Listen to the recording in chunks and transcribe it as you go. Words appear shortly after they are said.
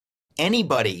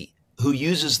anybody who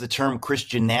uses the term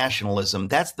Christian nationalism,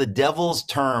 that's the devil's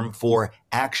term for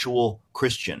actual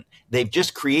Christian. They've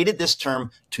just created this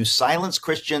term to silence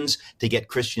Christians, to get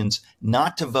Christians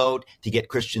not to vote, to get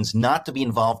Christians not to be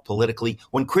involved politically.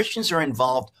 When Christians are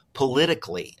involved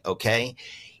politically, okay,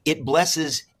 it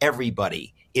blesses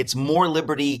everybody. It's more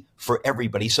liberty for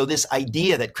everybody. So this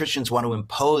idea that Christians want to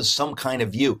impose some kind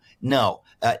of view, no,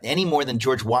 any more than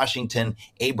George Washington,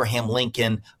 Abraham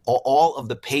Lincoln, all of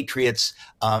the patriots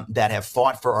that have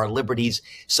fought for our liberties.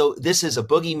 So this is a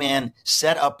boogeyman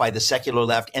set up by the secular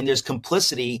left, and there's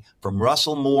complicity from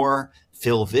Russell Moore,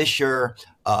 Phil Vischer.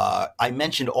 I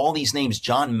mentioned all these names,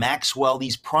 John Maxwell,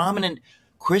 these prominent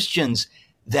Christians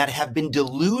that have been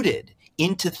deluded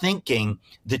into thinking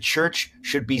the church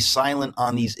should be silent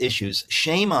on these issues.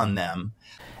 Shame on them.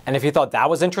 And if you thought that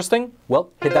was interesting,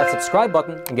 well, hit that subscribe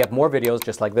button and get more videos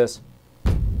just like this.